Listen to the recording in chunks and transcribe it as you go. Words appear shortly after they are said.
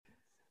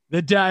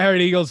The Diehard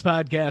Eagles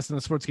podcast on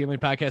the Sports Gambling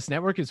Podcast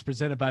Network is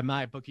presented by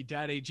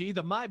MyBookie.ag.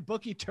 The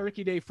MyBookie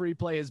Turkey Day free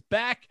play is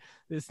back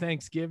this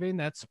Thanksgiving.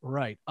 That's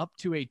right. Up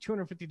to a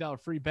 $250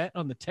 free bet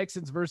on the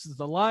Texans versus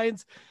the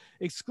Lions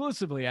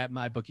exclusively at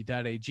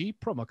MyBookie.ag.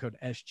 Promo code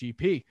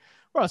SGP.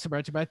 We're also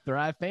brought to you by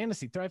Thrive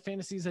Fantasy. Thrive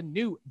Fantasy is a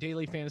new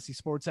daily fantasy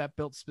sports app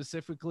built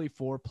specifically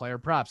for player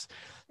props.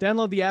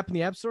 Download the app in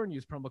the App Store and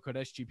use promo code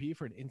SGP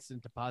for an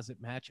instant deposit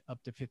match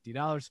up to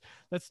 $50.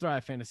 That's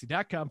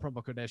thrivefantasy.com,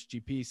 promo code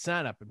SGP.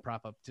 Sign up and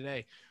prop up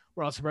today.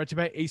 We're also brought to you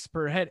by Ace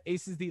Per Head.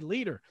 Ace is the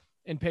leader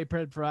in pay per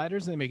head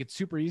providers, and they make it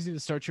super easy to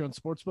start your own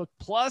sportsbook.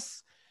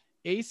 Plus,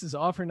 Ace is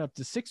offering up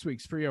to 6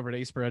 weeks free over at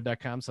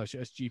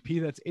aceperhead.com/SGP.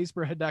 That's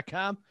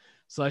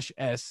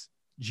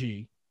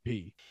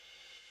aceperhead.com/SGP.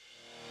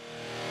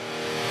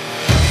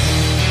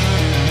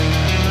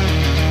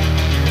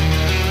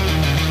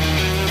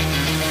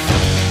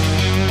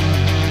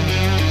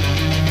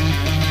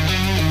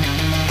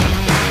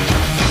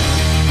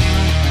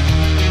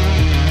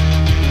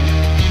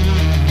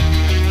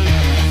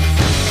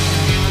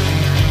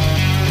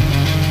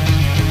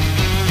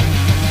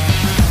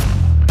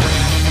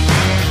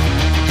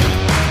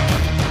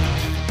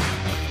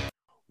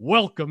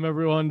 Welcome,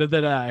 everyone, to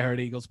the Diehard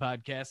Eagles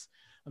podcast.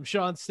 I'm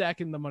Sean,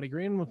 stacking the money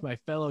green with my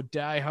fellow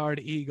Diehard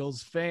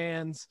Eagles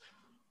fans,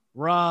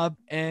 Rob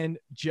and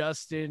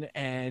Justin.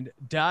 And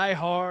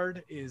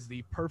Diehard is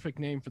the perfect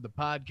name for the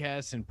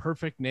podcast and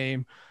perfect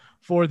name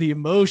for the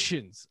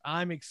emotions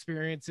I'm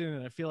experiencing,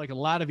 and I feel like a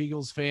lot of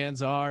Eagles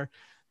fans are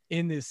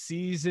in this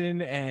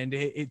season. And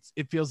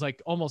it feels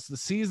like almost the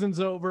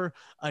season's over.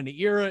 An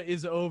era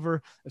is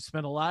over. I've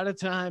spent a lot of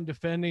time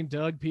defending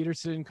Doug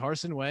Peterson,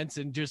 Carson Wentz,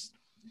 and just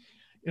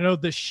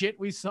the shit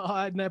we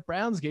saw in that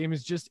Browns game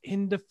is just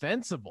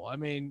indefensible. I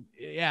mean,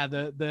 yeah,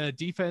 the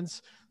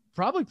defense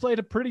probably played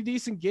a pretty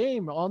decent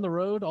game on the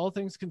road, all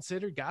things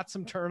considered, got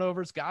some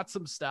turnovers, got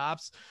some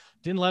stops,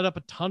 didn't let up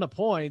a ton of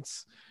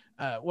points.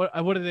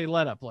 What did they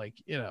let up?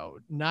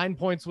 9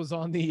 points was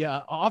on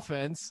the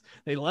offense.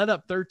 They let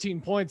up 13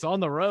 points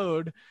on the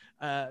road.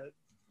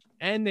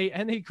 And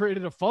they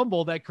created a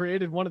fumble that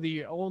created one of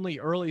the only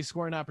early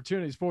scoring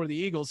opportunities for the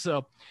Eagles.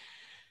 So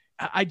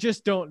I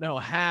just don't know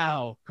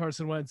how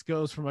Carson Wentz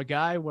goes from a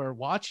guy where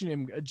watching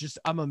him,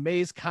 I'm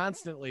amazed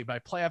constantly by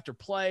play after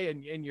play.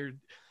 And you're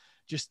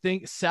just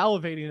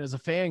salivating as a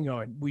fan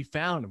going, we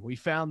found him. We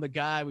found the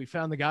guy. We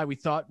found the guy we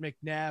thought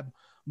McNabb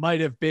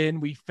might have been.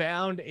 We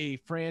found a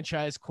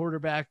franchise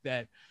quarterback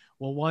that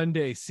will one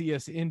day see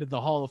us into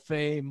the Hall of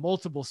Fame,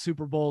 multiple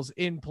Super Bowls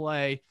in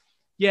play.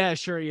 Yeah,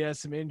 sure, he has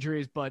some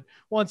injuries, but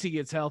once he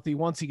gets healthy,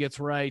 once he gets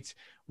right,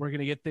 we're going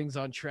to get things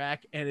on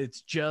track. And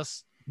it's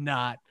just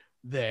not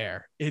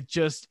there. It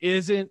just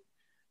isn't.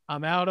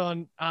 I'm out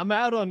on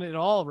it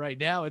all right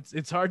now.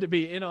 It's hard to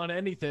be in on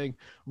anything.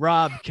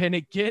 Rob, can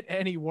it get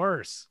any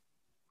worse?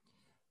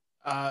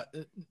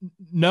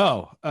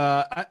 No.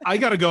 I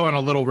got to go on a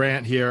little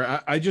rant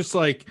here. I just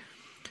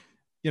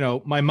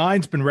my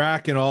mind's been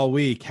racking all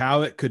week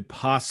how it could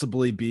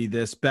possibly be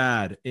this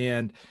bad.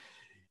 And,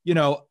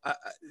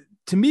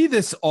 to me,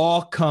 this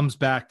all comes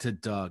back to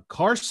Doug.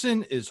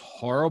 Carson is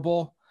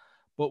horrible.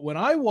 But when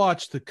I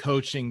watch the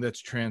coaching that's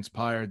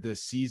transpired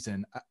this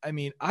season, I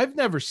mean, I've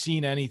never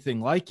seen anything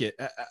like it.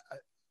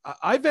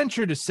 I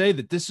venture to say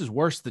that this is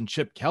worse than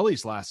Chip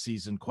Kelly's last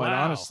season, quite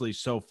honestly,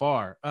 so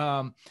far.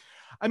 I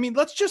mean,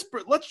 let's just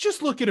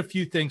look at a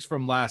few things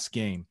from last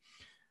game.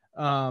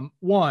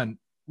 One,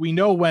 we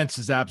know Wentz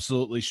is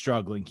absolutely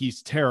struggling.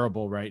 He's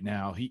terrible right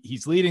now.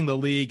 He's leading the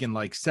league in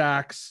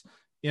sacks,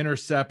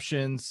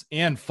 interceptions,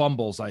 and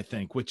fumbles, I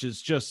think, which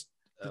is just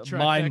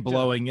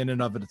mind-blowing in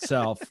and of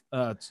itself.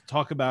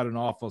 Talk about an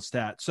awful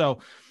stat. So,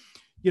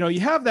 you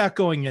have that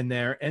going in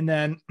there, and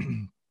then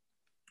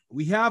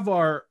we have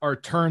our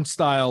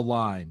turnstile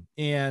line.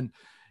 And,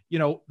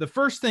 the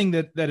first thing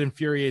that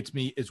infuriates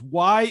me is,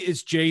 why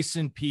is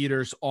Jason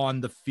Peters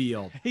on the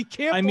field? He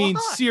can't block. Mean,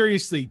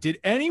 seriously, did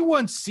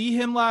anyone see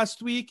him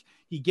last week?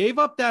 He gave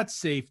up that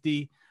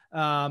safety.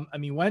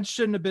 Wentz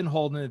shouldn't have been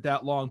holding it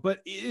that long, but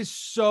it is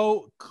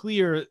so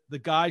clear the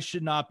guy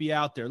should not be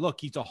out there. Look,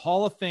 he's a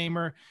Hall of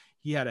Famer.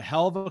 He had a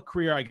hell of a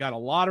career. I got a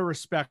lot of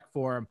respect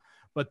for him,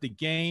 but the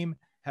game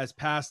has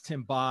passed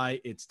him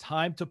by. It's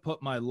time to put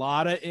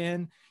Mailata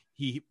in.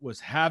 He was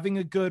having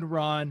a good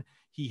run.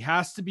 He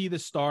has to be the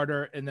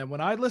starter. And then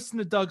when I listened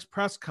to Doug's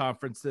press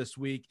conference this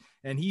week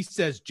and he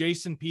says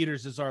Jason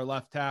Peters is our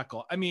left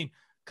tackle, I mean,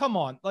 come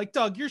on,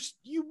 Doug,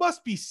 you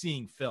must be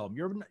seeing film.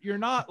 You're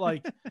not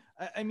this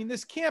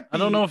can't be. I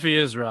don't know if he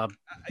is, Rob.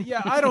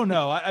 Yeah, I don't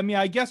know.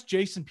 I guess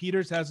Jason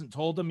Peters hasn't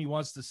told him he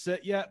wants to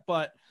sit yet,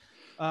 but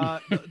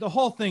the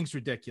whole thing's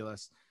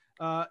ridiculous.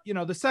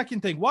 The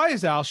second thing, why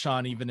is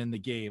Alshon even in the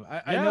game?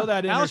 I know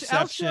that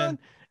interception.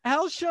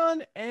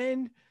 Alshon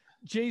and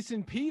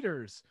Jason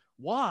Peters.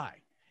 Why?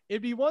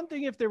 It'd be one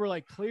thing if they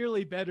were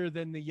clearly better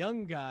than the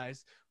young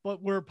guys,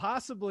 but we're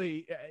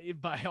possibly,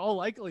 by all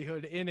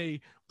likelihood, in a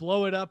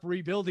blow it up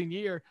rebuilding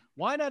year.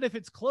 Why not, if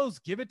it's close,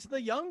 give it to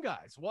the young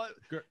guys? What?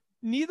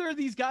 neither of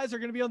these guys are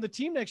going to be on the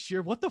team next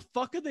year. What the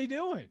fuck are they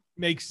doing?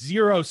 Makes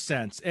zero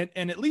sense. And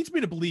it leads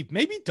me to believe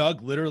maybe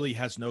Doug literally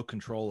has no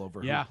control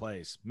over who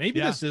plays. Maybe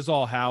this is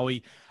all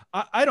Howie.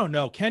 I don't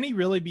know. Can he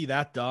really be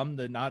that dumb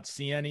to not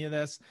see any of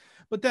this?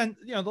 But then,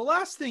 the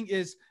last thing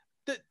is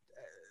that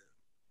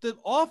the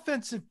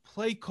offensive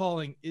play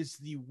calling is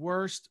the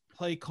worst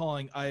play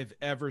calling I've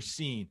ever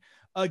seen.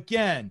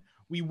 Again,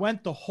 we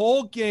went the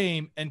whole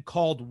game and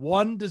called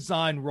one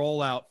design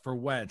rollout for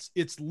Wentz.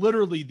 It's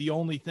literally the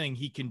only thing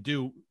he can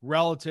do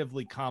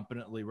relatively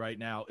competently right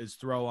now is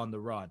throw on the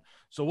run.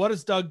 So what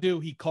does Doug do?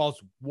 He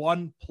calls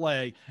one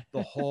play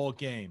the whole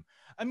game.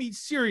 I mean,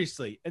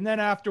 seriously. And then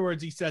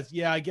afterwards he says,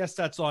 yeah, I guess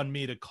that's on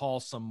me to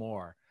call some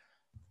more.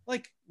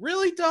 Like,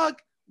 really,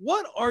 Doug?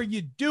 What are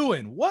you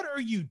doing? What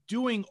are you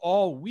doing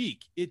all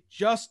week? It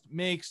just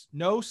makes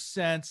no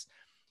sense.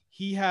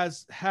 He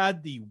has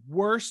had the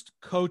worst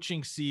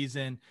coaching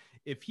season.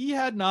 If he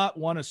had not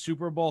won a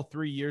Super Bowl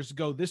 3 years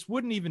ago, this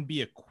wouldn't even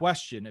be a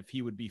question if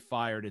he would be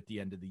fired at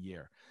the end of the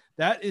year.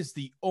 That is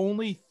the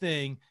only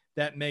thing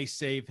that may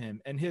save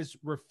him. And his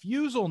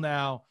refusal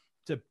now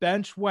to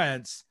bench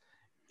Wentz,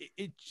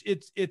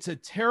 it's a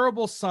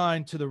terrible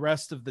sign to the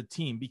rest of the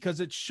team because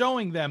it's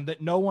showing them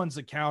that no one's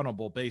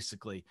accountable.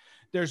 Basically,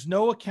 there's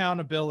no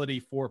accountability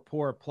for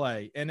poor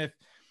play. And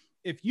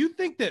if you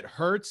think that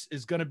Hurts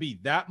is going to be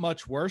that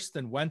much worse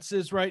than Wentz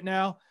is right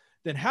now,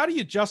 then how do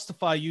you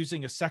justify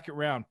using a second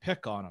round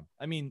pick on him?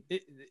 I mean,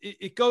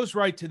 it goes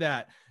right to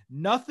that.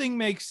 Nothing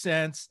makes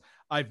sense.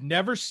 I've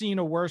never seen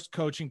a worse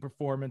coaching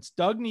performance.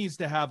 Doug needs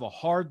to have a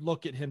hard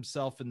look at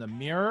himself in the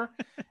mirror,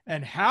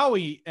 and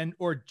Howie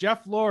or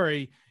Jeff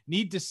Lurie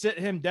need to sit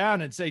him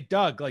down and say,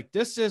 Doug, like,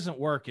 this isn't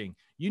working.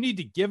 You need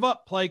to give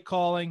up play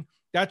calling.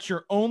 That's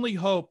your only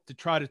hope to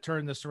try to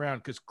turn this around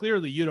because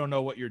clearly you don't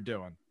know what you're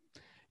doing.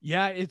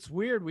 Yeah, it's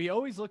weird. We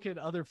always look at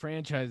other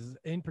franchises,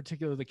 in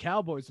particular the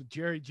Cowboys, with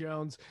Jerry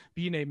Jones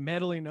being a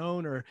meddling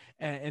owner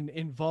and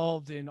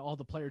involved in all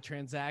the player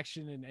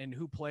transaction and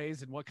who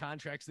plays and what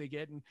contracts they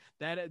get. And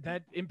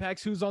that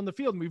impacts who's on the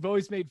field. And we've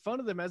always made fun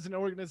of them as an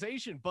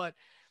organization. But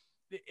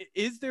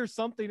is there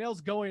something else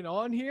going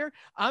on here?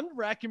 I'm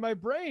racking my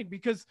brain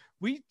because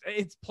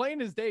it's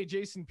plain as day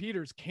Jason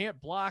Peters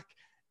can't block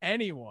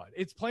anyone.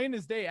 It's plain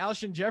as day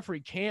Alshon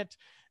Jeffrey can't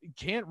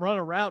run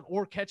around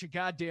or catch a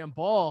goddamn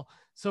ball.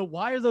 So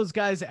why are those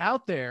guys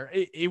out there?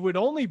 It would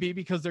only be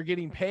because they're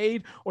getting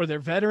paid or they're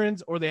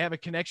veterans or they have a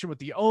connection with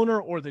the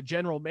owner or the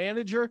general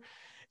manager.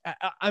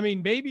 I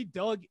mean, maybe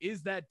Doug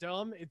is that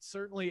dumb. It's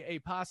certainly a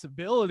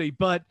possibility,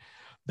 but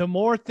the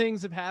more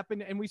things have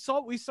happened, and we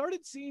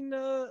started seeing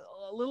a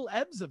little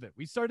ebbs of it.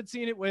 We started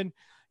seeing it when,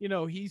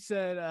 he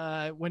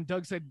said, when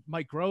Doug said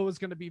Mike Groh was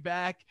going to be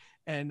back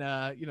and,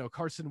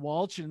 Carson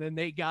Walsh, and then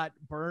they got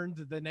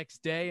burned the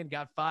next day and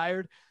got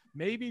fired.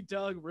 Maybe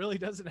Doug really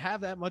doesn't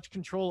have that much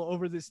control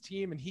over this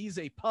team, and he's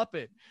a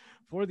puppet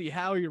for the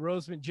Howie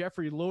Roseman,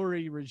 Jeffrey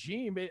Lurie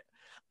regime.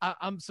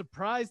 I'm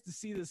surprised to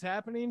see this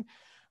happening.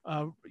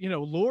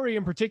 Lurie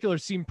in particular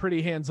seemed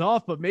pretty hands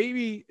off, but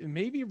maybe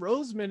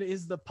Roseman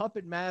is the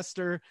puppet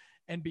master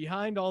and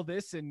behind all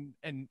this and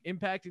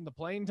impacting the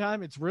playing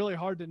time. It's really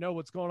hard to know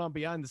what's going on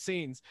behind the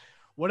scenes.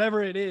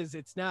 Whatever it is,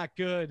 it's not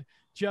good.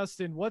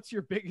 Justin, what's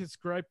your biggest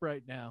gripe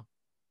right now?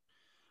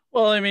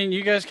 Well, I mean,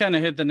 you guys kind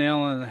of hit the nail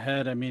on the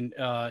head. I mean,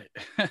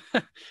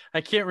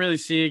 I can't really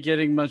see it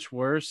getting much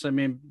worse. I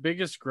mean,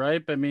 biggest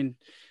gripe,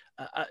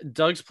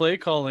 Doug's play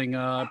calling,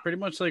 pretty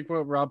much like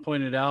what Rob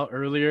pointed out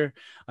earlier.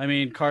 I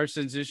mean,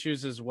 Carson's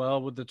issues as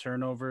well with the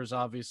turnovers,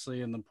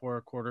 obviously, and the poor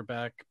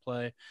quarterback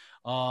play.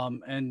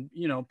 And,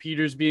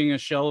 Peters being a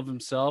shell of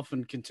himself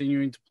and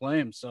continuing to play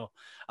him. So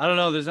I don't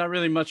know. There's not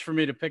really much for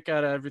me to pick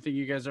out of everything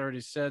you guys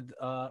already said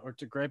or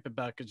to gripe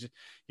about because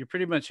you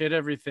pretty much hit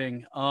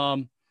everything.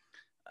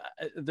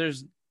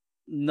 There's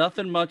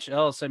nothing much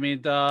else. I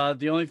mean,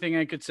 the only thing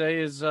I could say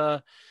is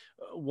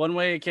one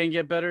way it can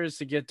get better is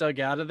to get Doug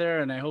out of there,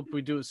 and I hope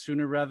we do it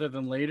sooner rather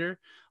than later.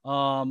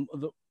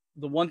 The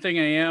one thing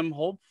I am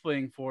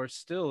hoping for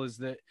still is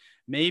that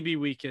maybe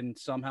we can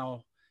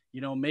somehow,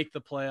 make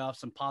the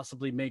playoffs and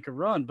possibly make a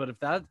run. But if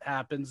that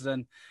happens,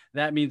 then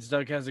that means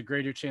Doug has a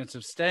greater chance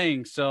of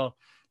staying. So,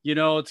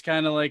 it's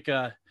kind of like,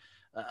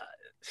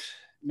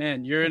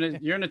 man, you're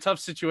in a tough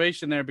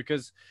situation there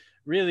because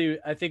really,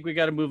 I think we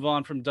got to move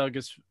on from Doug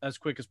as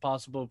quick as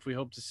possible if we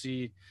hope to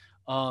see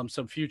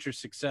some future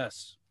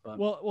success. But.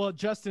 Well,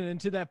 Justin,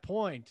 and to that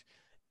point,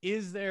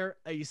 is there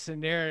a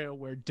scenario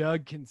where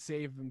Doug can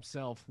save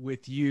himself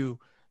with you,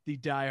 the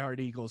diehard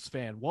Eagles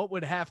fan? What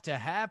would have to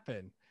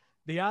happen?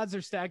 The odds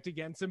are stacked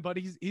against him, but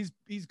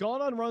he's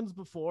gone on runs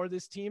before.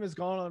 This team has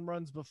gone on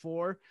runs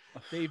before.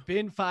 They've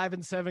been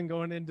 5-7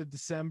 going into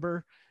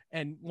December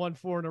and won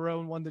 4 in a row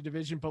and won the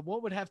division. But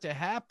what would have to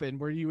happen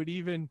where you would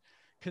even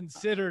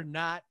consider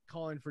not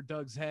calling for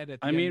Doug's head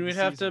at the end of the we'd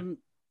season? have to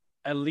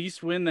at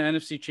least win the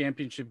NFC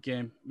Championship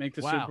game, make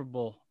the Super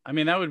Bowl. I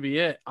mean, that would be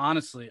it,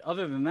 honestly.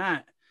 Other than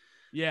that,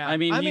 yeah.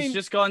 He's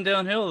just gone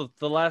downhill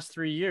the last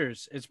 3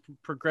 years. It's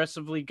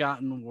progressively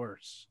gotten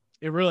worse.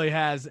 It really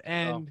has.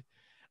 And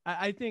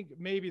I think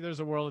maybe there's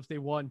a world if they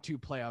won 2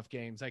 playoff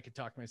games, I could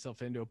talk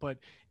myself into it, but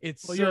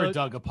it's well, you're a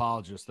Doug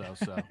apologist though,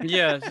 so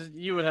Yeah,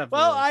 you would have.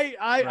 well, the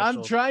I'm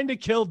threshold. trying to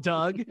kill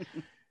Doug.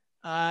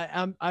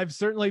 I've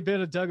certainly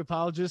been a Doug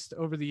apologist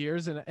over the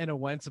years and a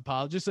Wentz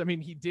apologist. I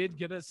mean, he did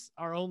get us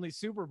our only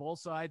Super Bowl,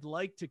 so I'd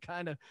like to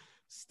kind of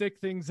stick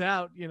things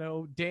out, you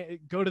know,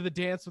 go to the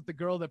dance with the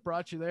girl that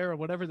brought you there, or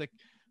whatever the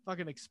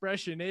fucking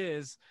expression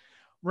is.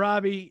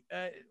 Robbie,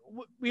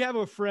 we have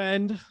a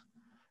friend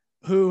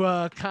who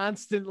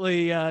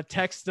constantly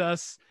texts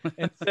us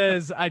and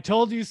says, "I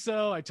told you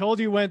so. I told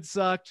you Wentz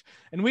sucked."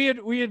 And we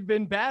had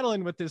been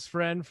battling with this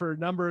friend for a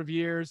number of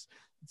years,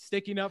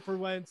 sticking up for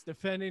Wentz,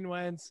 defending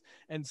Wentz,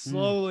 and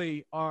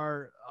slowly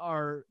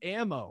our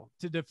ammo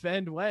to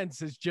defend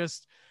Wentz is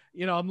just,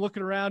 you know, I'm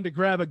looking around to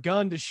grab a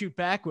gun to shoot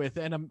back with,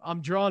 and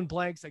I'm drawing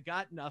blanks. I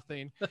got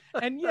nothing.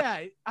 And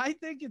yeah, I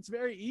think it's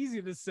very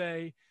easy to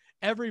say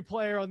every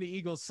player on the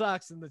Eagles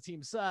sucks and the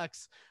team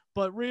sucks,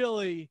 but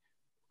really,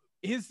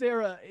 is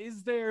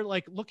there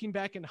like, looking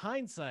back in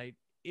hindsight,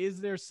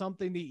 is there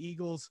something the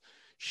Eagles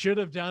should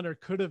have done or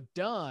could have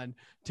done?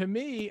 To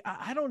me,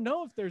 I don't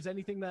know if there's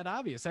anything that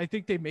obvious. I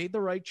think they made the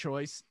right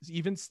choice,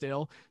 even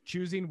still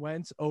choosing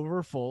Wentz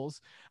over Foles.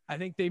 I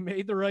think they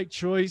made the right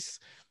choice,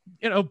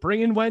 you know,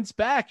 bringing Wentz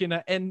back.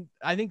 And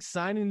I think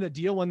signing the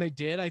deal when they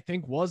did, I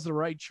think was the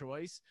right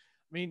choice.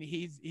 I mean,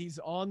 he's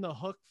on the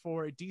hook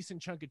for a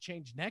decent chunk of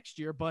change next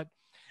year, but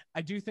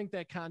I do think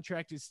that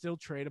contract is still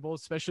tradable,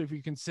 especially if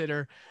you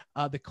consider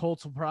the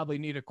Colts will probably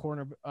need a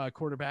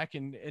quarterback,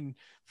 and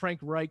Frank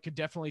Reich could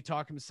definitely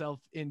talk himself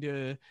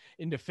into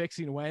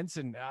fixing Wentz.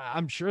 And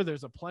I'm sure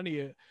there's a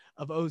plenty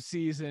of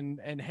OCs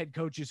and head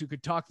coaches who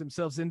could talk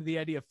themselves into the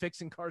idea of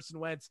fixing Carson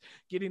Wentz,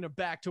 getting him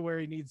back to where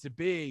he needs to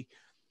be.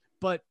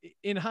 But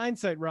in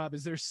hindsight, Rob,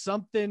 is there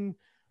something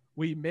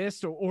we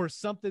missed or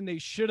something they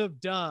should have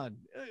done?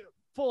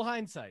 Full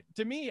hindsight,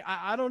 to me,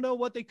 I don't know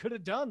what they could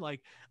have done. Like,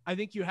 I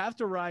think you have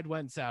to ride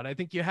Wentz out. I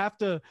think you have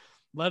to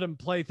let him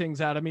play things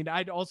out. I mean,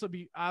 I'd also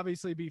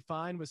obviously be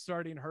fine with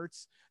starting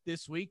Hurts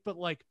this week, but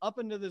like, up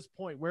until this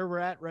point where we're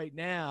at right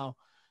now,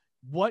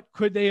 what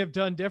could they have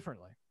done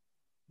differently?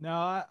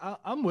 No,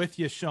 I'm with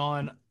you,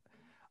 Sean.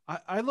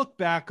 I look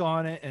back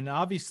on it, and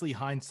obviously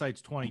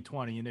hindsight's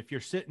 2020. And if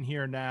you're sitting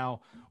here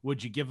now,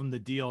 would you give him the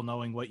deal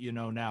knowing what you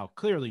know now?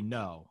 Clearly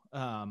no.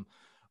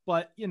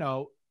 But you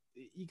know,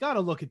 you got to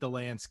look at the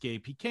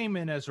landscape. He came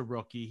in as a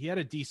rookie. He had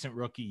a decent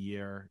rookie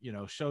year, you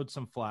know, showed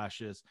some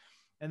flashes.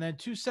 And then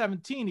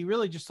 2017, he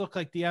really just looked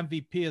like the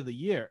MVP of the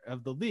year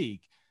of the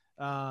league.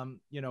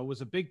 You know,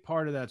 was a big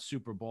part of that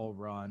Super Bowl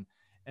run.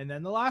 And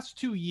then the last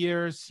 2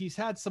 years, he's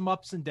had some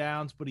ups and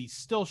downs, but he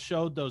still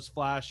showed those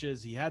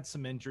flashes. He had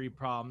some injury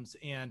problems.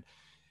 And,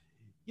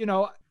 you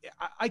know,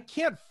 I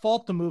can't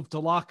fault the move to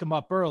lock him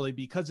up early,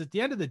 because at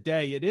the end of the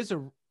day, it is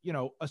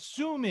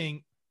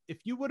assuming,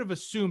 if you would have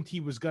assumed he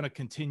was going to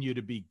continue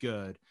to be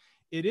good,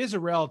 it is a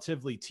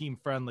relatively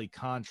team-friendly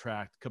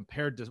contract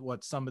compared to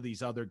what some of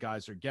these other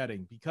guys are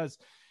getting, because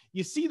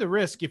you see the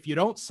risk if you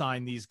don't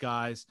sign these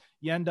guys.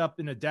 You end up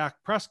in a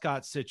Dak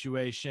Prescott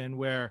situation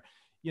where,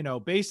 you know,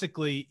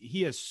 basically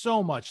he has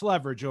so much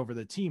leverage over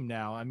the team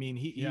now. I mean,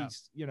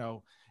 he's, you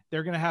know,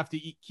 they're going to have to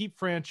keep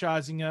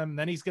franchising him.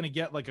 Then he's going to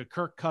get like a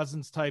Kirk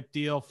Cousins type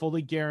deal,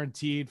 fully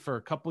guaranteed for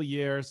a couple of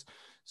years.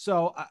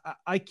 So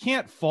I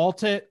can't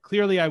fault it.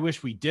 Clearly, I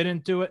wish we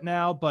didn't do it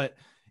now, but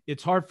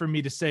it's hard for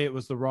me to say it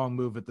was the wrong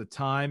move at the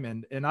time.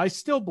 And I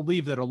still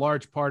believe that a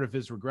large part of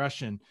his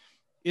regression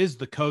is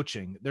the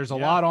coaching. There's a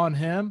lot on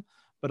him,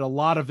 but a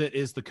lot of it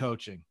is the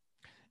coaching.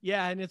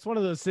 Yeah, and it's one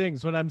of those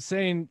things when I'm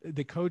saying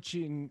the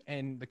coaching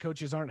and the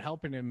coaches aren't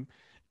helping him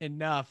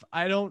enough,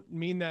 I don't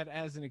mean that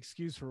as an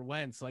excuse for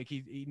Wentz. Like,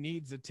 he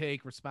needs to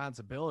take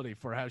responsibility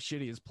for how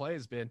shitty his play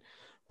has been,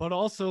 but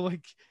also,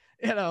 like,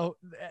 you know,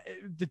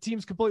 the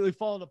team's completely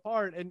falling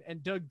apart,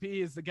 and Doug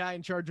P is the guy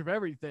in charge of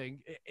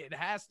everything. It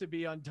has to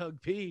be on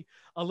Doug P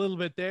a little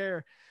bit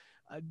there.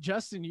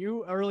 Justin,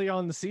 you early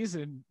on in the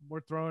season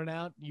were throwing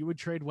out you would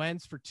trade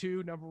Wentz for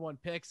 2 number 1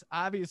 picks.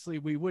 Obviously,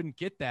 we wouldn't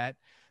get that,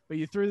 but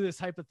you threw this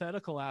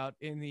hypothetical out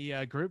in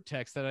the group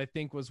text that I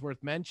think was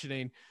worth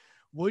mentioning.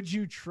 Would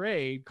you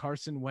trade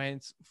Carson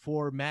Wentz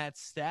for Matt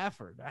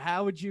Stafford?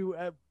 How would you?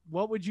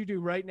 What would you do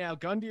right now?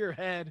 Gun to your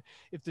head,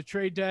 if the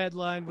trade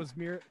deadline was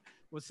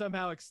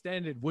somehow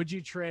extended, would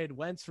you trade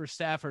Wentz for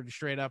Stafford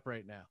straight up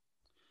right now?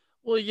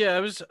 Well, yeah,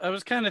 I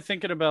was kind of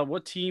thinking about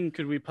what team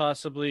could we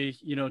possibly,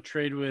 you know,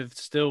 trade with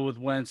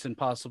Wentz and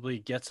possibly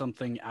get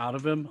something out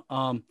of him.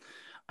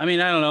 I mean,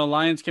 I don't know.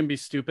 Lions can be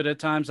stupid at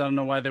times. I don't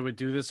know why they would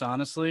do this,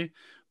 honestly,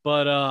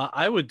 but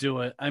I would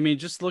do it. I mean,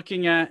 just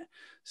looking at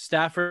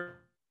Stafford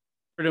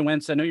and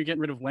Wentz, I know you're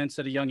getting rid of Wentz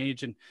at a young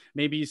age, and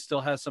maybe he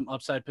still has some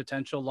upside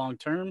potential long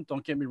term.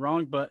 Don't get me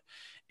wrong, but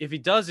if he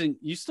doesn't,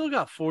 you still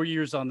got 4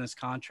 years on this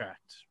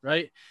contract,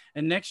 right?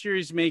 And next year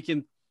he's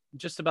making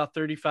just about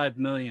 $35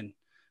 million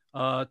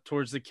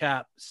towards the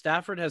cap.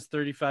 Stafford has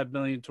 $35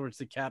 million towards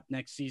the cap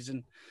next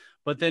season,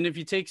 but then if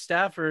you take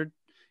Stafford,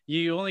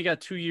 You only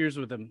got 2 years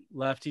with him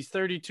left. He's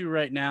 32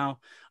 right now.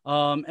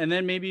 And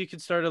then maybe you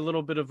could start a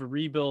little bit of a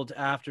rebuild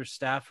after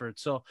Stafford.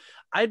 So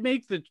I'd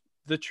make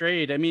the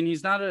trade. I mean,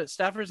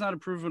 Stafford's not a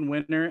proven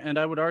winner. And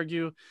I would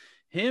argue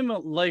him,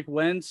 like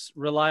Wentz,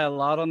 rely a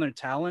lot on their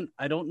talent.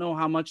 I don't know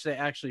how much they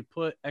actually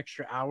put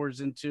extra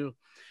hours into,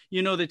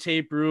 the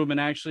tape room and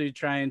actually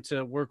trying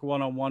to work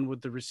one-on-one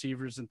with the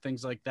receivers and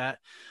things like that.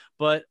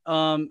 But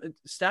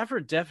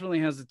Stafford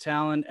definitely has the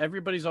talent.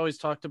 Everybody's always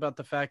talked about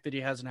the fact that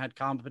he hasn't had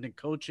competent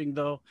coaching,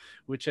 though,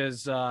 which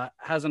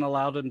hasn't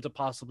allowed him to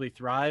possibly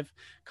thrive.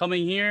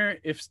 Coming here,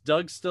 if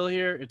Doug's still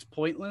here, it's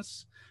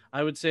pointless.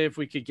 I would say if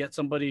we could get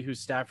somebody who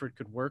Stafford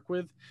could work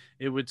with,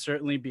 it would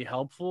certainly be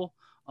helpful.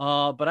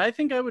 But I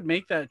think I would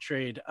make that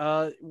trade.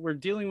 We're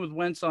dealing with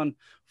Wentz on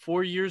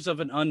 4 years of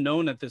an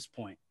unknown at this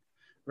point,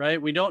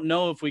 right? We don't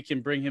know if we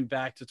can bring him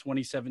back to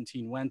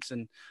 2017 Wentz.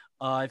 And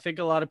I think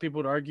a lot of people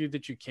would argue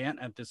that you can't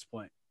at this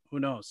point. Who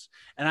knows?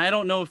 And I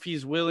don't know if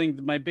he's willing.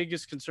 My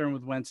biggest concern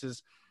with Wentz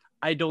is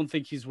I don't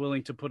think he's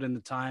willing to put in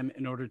the time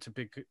in order to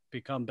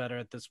become better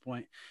at this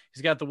point.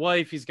 He's got the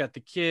wife, he's got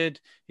the kid,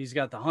 he's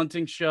got the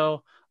hunting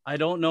show. I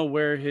don't know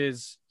where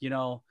his,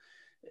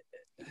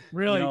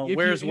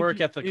 where his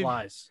work ethic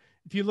lies.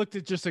 If you looked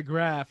at just a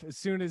graph, as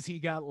soon as he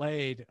got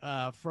laid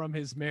from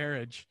his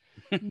marriage,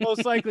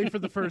 most likely for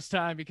the first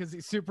time, because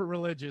he's super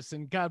religious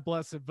and God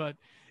bless him, but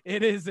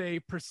it is a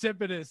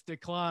precipitous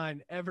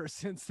decline ever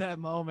since that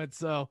moment.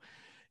 So,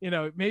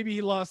 maybe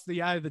he lost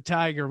the eye of the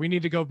tiger. We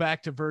need to go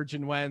back to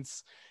Virgin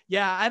Wentz.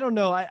 Yeah, I don't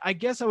know. I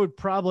guess I would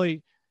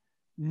probably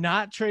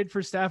not trade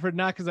for Stafford,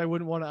 not because I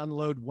wouldn't want to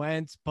unload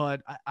Wentz,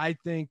 but I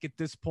think at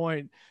this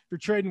point, if you're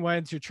trading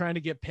Wentz, you're trying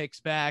to get picks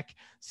back,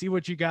 see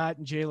what you got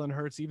in Jalen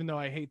Hurts, even though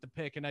I hate the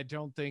pick and I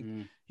don't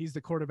think he's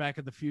the quarterback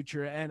of the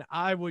future. And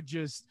I would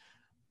just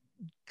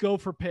go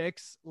for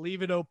picks,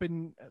 leave it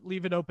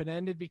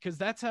open-ended, because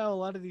that's how a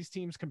lot of these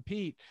teams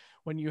compete.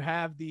 When you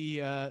have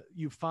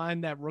you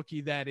find that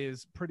rookie that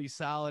is pretty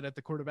solid at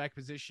the quarterback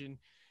position,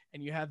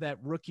 and you have that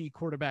rookie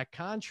quarterback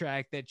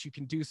contract that you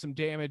can do some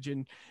damage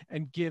and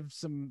give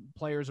some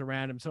players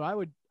around him. So I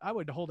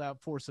would hold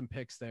out for some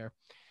picks there.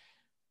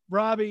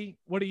 Robbie,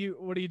 what are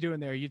you doing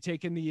there? You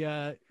taking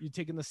the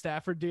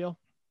Stafford deal?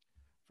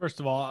 First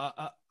of all,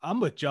 I'm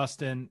with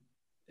Justin.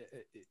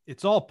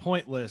 It's all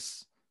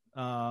pointless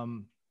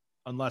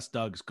unless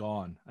Doug's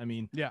gone. I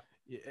mean, yeah,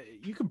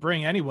 you could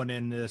bring anyone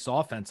into this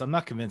offense. I'm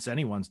not convinced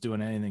anyone's doing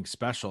anything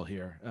special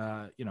here.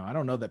 I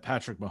don't know that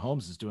Patrick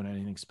Mahomes is doing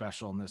anything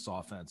special in this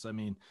offense. I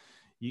mean,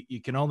 you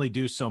can only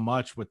do so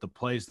much with the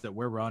plays that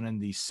we're running,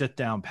 these sit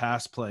down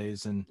pass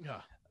plays. And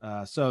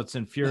so it's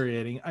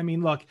infuriating. I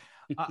mean, look,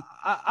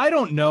 I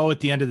don't know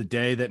at the end of the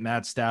day that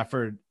Matt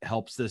Stafford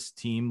helps this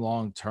team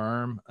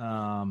long-term.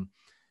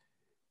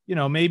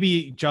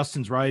 Maybe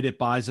Justin's right. It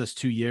buys us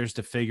 2 years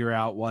to figure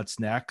out what's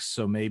next.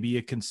 So maybe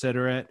you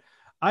consider it.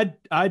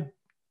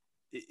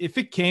 If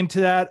it came to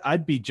that,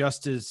 I'd be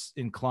just as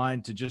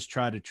inclined to just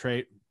try to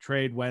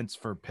trade Wentz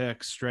for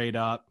picks straight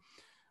up,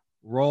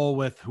 roll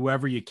with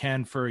whoever you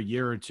can for a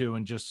year or two,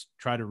 and just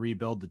try to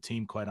rebuild the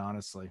team, quite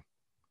honestly.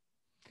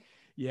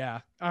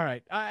 Yeah. All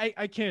right.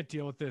 I can't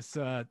deal with this,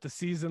 the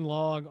season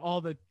long, all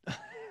the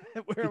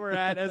where we're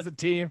at as a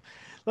team.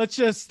 Let's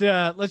just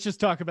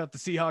talk about the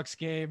Seahawks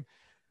game.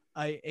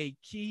 A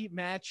key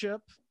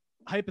matchup.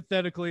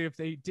 Hypothetically, if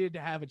they did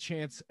have a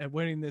chance at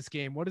winning this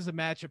game, what is a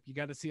matchup you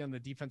got to see on the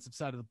defensive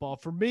side of the ball?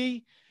 For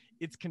me,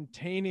 it's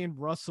containing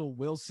Russell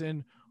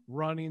Wilson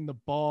running the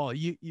ball.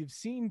 You've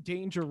seen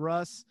Danger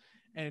Russ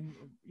and,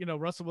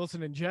 Russell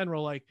Wilson in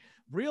general. Like,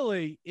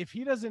 really, if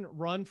he doesn't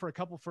run for a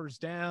couple first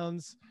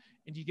downs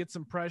and you get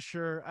some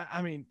pressure,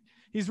 I mean,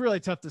 he's really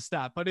tough to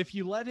stop. But if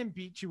you let him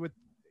beat you with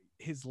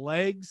his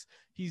legs,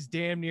 he's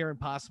damn near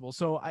impossible.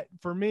 So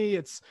for me,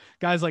 it's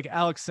guys like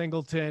Alex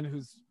Singleton,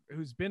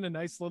 who's been a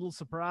nice little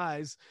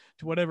surprise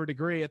to whatever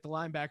degree at the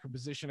linebacker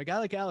position. A guy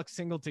like Alex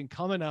Singleton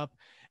coming up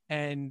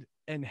and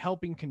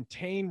helping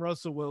contain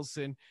Russell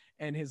Wilson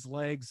and his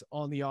legs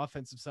on the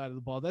offensive side of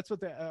the ball. That's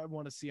what I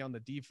want to see on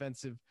the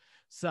defensive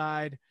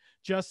side.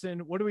 Justin,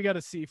 what do we got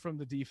to see from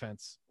the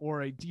defense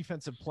or a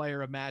defensive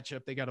player, a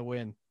matchup they got to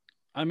win?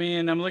 I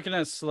mean, I'm looking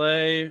at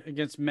Slay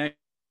against Meg.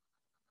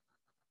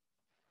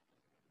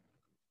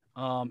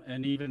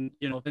 And even,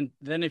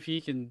 then if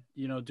he can,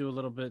 do a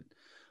little bit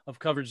of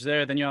coverage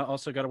there, then you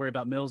also got to worry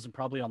about Mills and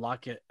probably on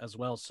Lockett as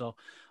well. So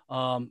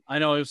I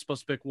know I was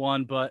supposed to pick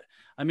one, but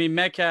I mean,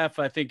 Metcalf,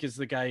 I think, is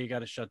the guy you got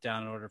to shut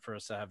down in order for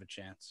us to have a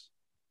chance.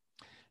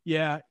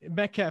 Yeah,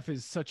 Metcalf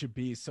is such a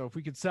beast. So if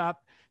we could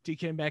stop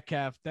DK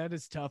Metcalf, that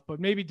is tough, but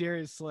maybe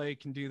Darius Slay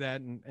can do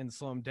that and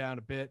slow him down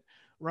a bit.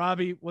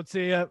 Robbie, what's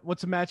a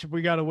matchup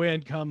we got to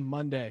win come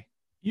Monday?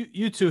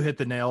 You two hit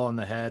the nail on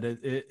the head.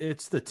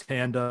 It's the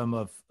tandem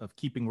of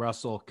keeping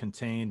Russell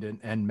contained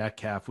and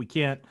Metcalf. We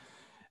can't,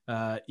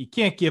 you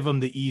can't give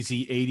them the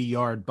easy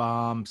 80-yard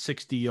bomb,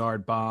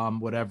 60-yard bomb,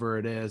 whatever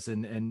it is.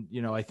 And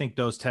I think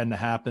those tend to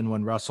happen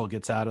when Russell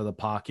gets out of the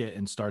pocket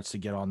and starts to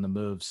get on the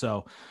move.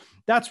 So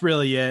that's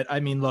really it. I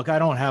mean, look, I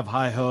don't have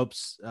high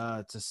hopes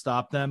to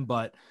stop them,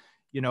 but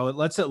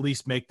let's at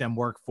least make them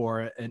work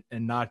for it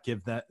and not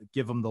give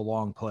them the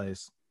long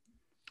plays.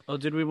 Oh,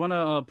 did we want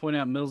to point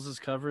out Mills's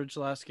coverage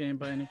last game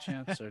by any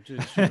chance? Or you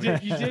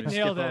did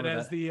nail that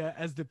as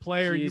the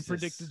player. Jesus. You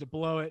predicted to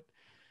blow it.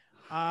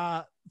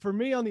 For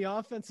me on the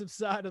offensive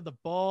side of the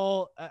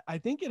ball, I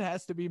think it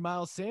has to be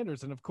Miles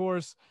Sanders. And of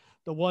course,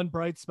 the one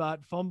bright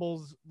spot,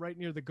 fumbles right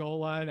near the goal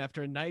line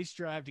after a nice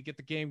drive to get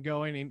the game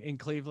going in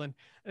Cleveland.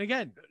 And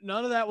again,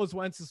 none of that was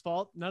Wentz's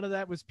fault. None of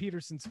that was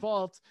Peterson's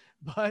fault,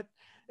 but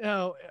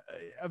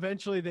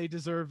eventually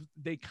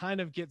they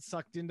kind of get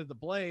sucked into the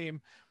blame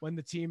when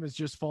the team is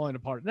just falling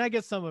apart. And I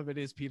guess some of it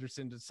is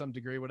Peterson to some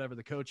degree, whatever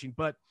the coaching,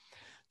 but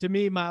to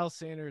me, Miles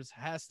Sanders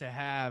has to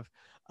have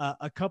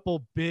a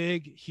couple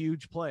big,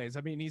 huge plays.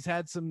 I mean, he's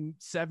had some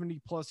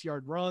 70+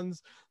 yard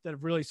runs that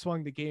have really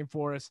swung the game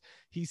for us.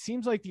 He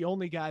seems like the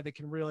only guy that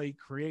can really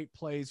create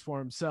plays for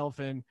himself.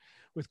 And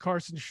with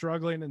Carson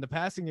struggling and the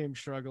passing game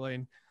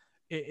struggling,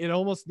 it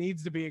almost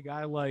needs to be a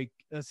guy like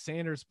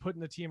Sanders putting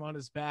the team on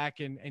his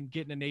back and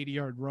getting an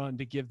 80-yard run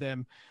to give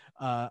them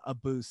a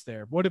boost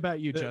there. What about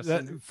you,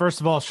 Justin?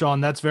 First of all,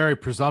 Sean, that's very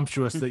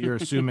presumptuous that you're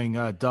assuming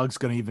Doug's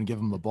going to even give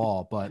him the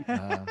ball. But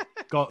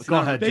go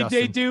ahead,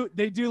 Justin.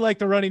 They do like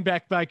the running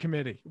back by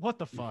committee. What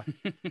the fuck?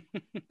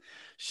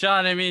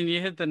 Sean, I mean,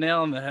 you hit the nail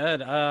on the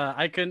head.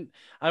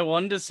 I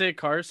wanted to say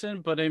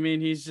Carson, but I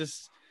mean, he's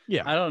just.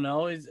 Yeah, I don't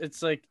know.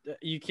 It's like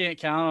you can't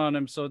count on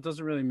him, so it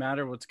doesn't really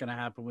matter what's going to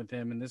happen with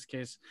him. In this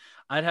case,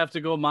 I'd have to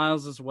go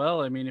Miles as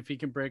well. I mean, if he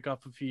can break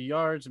off a few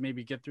yards,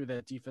 maybe get through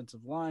that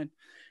defensive line,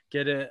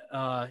 get it,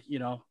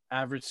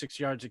 average 6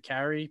 yards a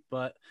carry.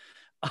 But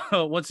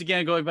once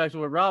again, going back to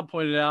what Rob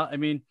pointed out, I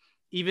mean,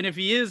 even if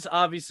he is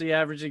obviously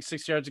averaging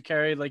 6 yards a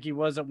carry like he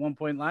was at one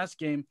point last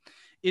game,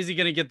 is he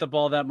going to get the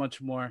ball that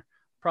much more?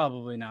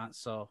 Probably not.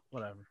 So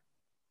whatever.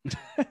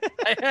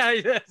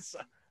 Yes.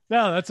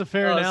 No, that's a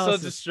fair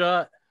analysis. So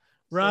distraught.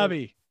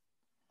 Robbie,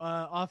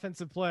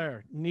 offensive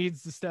player,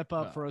 needs to step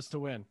up for us to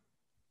win.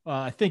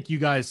 I think you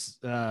guys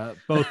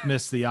both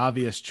missed the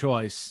obvious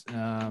choice.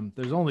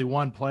 There's only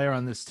one player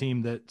on this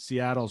team that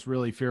Seattle's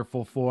really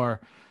fearful for.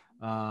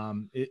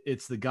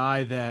 It's the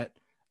guy that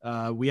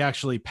we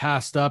actually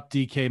passed up,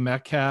 DK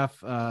Metcalf,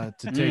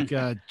 to take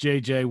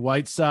JJ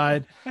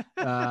Whiteside.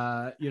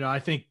 I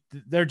think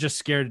they're just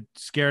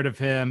scared of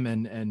him,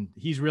 and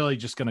he's really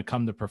just going to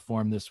come to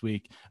perform this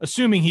week,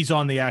 assuming he's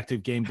on the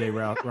active game day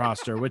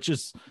roster, which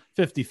is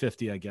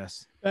 50-50, I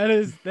guess. That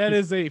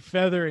is a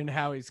feather in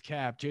Howie's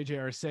cap. JJ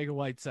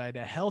Arcega-Whiteside,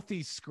 a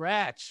healthy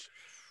scratch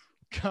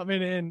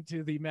coming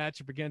into the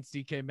matchup against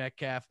DK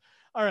Metcalf.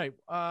 All right,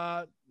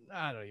 I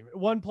don't even.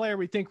 One player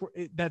we think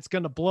that's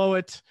going to blow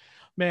it.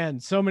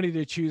 Man, so many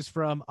to choose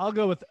from. I'll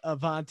go with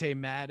Avonte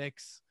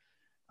Maddox.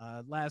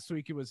 Last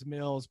week it was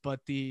Mills, but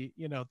the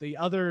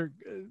other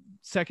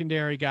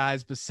secondary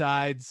guys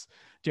besides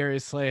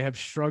Darius Slay have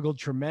struggled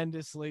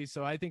tremendously.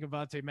 So I think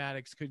Avonte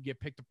Maddox could get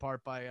picked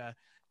apart by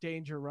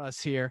Danger Russ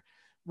here.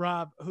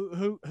 Rob,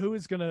 who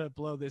is going to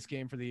blow this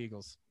game for the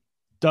Eagles?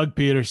 Doug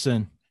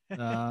Peterson.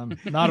 Not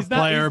a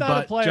player,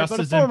 but just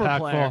as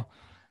impactful.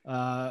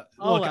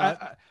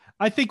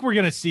 I think we're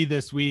going to see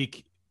this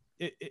week.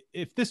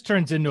 If this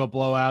turns into a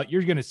blowout,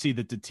 you're going to see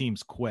that the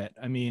teams quit.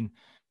 I mean,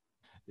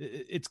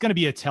 it's going to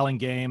be a telling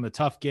game, a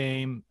tough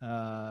game,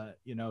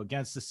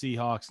 against the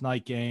Seahawks,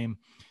 night game.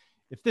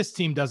 If this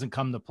team doesn't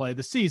come to play,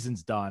 the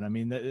season's done. I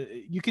mean,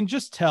 you can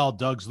just tell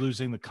Doug's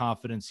losing the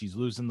confidence. He's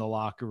losing the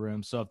locker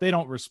room. So if they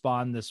don't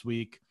respond this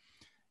week,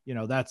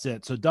 that's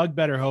it. So Doug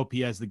better hope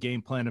he has the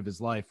game plan of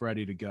his life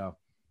ready to go.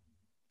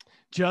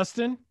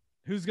 Justin,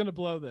 who's going to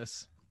blow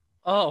this?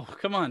 Oh,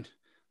 come on.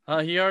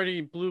 He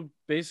already blew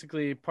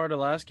basically part of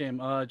last game.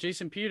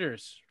 Jason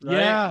Peters,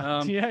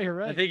 right? Yeah, you're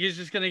right. I think he's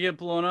just going to get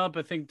blown up.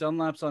 I think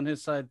Dunlap's on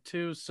his side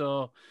too.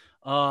 So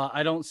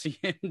I don't see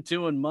him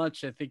doing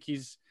much. I think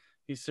he's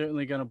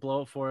certainly going to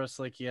blow it for us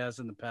like he has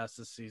in the past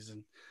this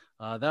season.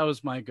 That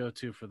was my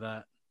go-to for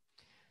that.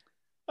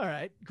 All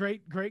right.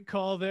 Great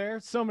call there.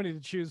 So many to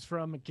choose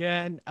from.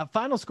 Again, a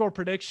final score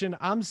prediction.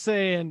 I'm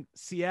saying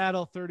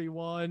Seattle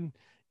 31,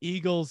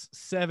 Eagles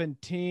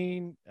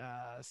 17.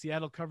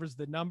 Seattle covers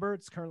the number.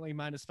 It's currently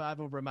 -5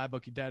 over at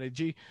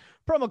mybookie.ag.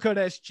 Promo code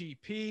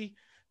SGP.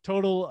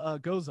 Total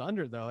goes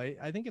under, though.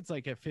 I think it's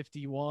like at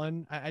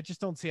 51. I just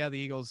don't see how the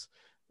Eagles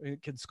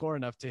can score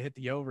enough to hit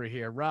the over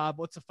here. Rob,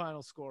 what's the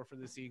final score for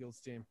this Eagles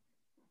team?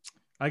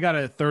 I got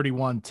it at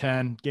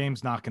 31-10.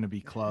 Game's not going to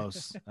be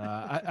close.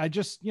 I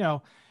just,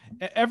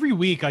 every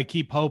week I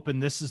keep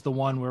hoping this is the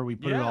one where we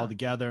put it all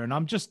together, and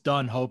I'm just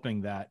done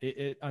hoping that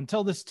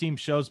until this team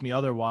shows me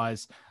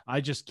otherwise,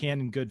 I just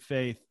can't in good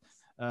faith,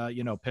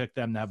 pick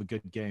them to have a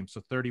good game.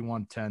 So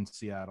 31-10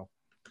 Seattle.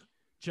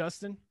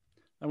 Justin?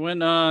 I went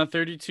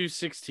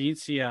 32-16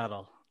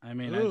 Seattle. I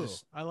mean,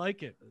 I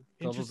like it.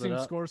 Interesting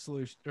score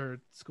solution or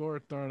score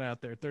thrown out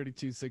there.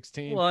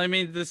 32-16. Well, I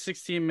mean, the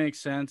 16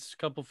 makes sense. A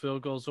couple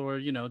field goals, or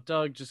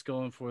Doug just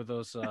going for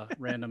those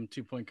random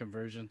 2-point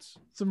conversions.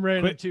 Some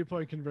random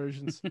 2-point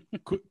conversions.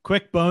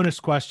 Quick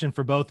bonus question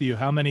for both of you: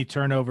 how many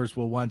turnovers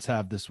will Wentz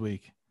have this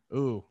week?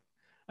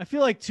 I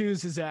feel like 2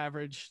 is his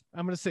average.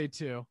 I'm going to say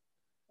 2.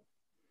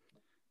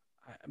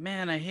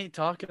 Man, I hate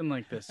talking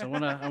like this. I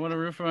wanna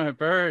root for my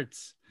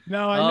Birds.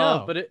 No, I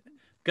know, But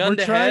gun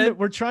to head,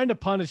 we're trying to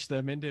punish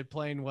them into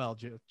playing well,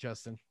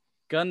 Justin.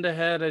 gun to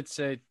head. I'd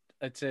say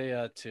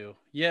 2.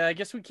 Yeah, I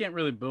guess we can't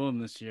really boo them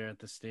this year at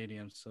the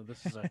stadium. So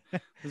this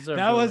is our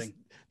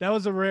that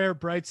was a rare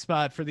bright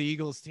spot for the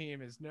Eagles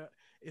team.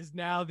 Is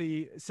now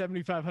the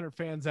 7,500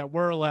 fans that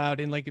were allowed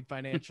in Lincoln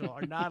Financial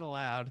are not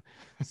allowed.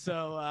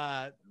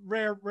 So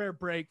rare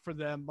break for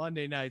them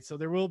Monday night. So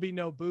there will be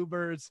no Boo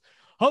Birds.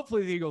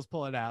 Hopefully the Eagles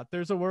pull it out.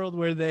 There's a world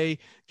where they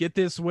get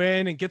this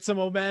win and get some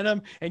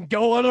momentum and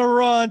go on a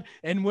run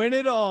and win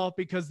it all,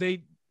 because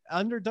they,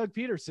 under Doug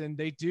Peterson,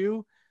 they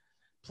do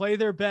play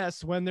their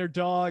best when they're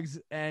dogs,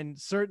 and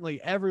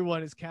certainly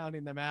everyone is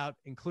counting them out,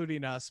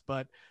 including us.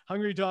 But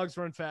hungry dogs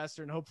run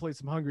faster, and hopefully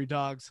some hungry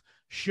dogs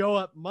show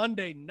up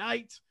Monday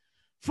night.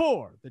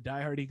 For the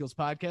Diehard Eagles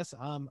podcast,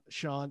 I'm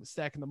Sean,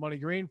 stacking the money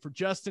green. For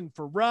Justin,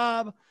 for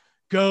Rob,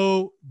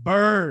 go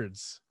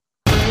Birds.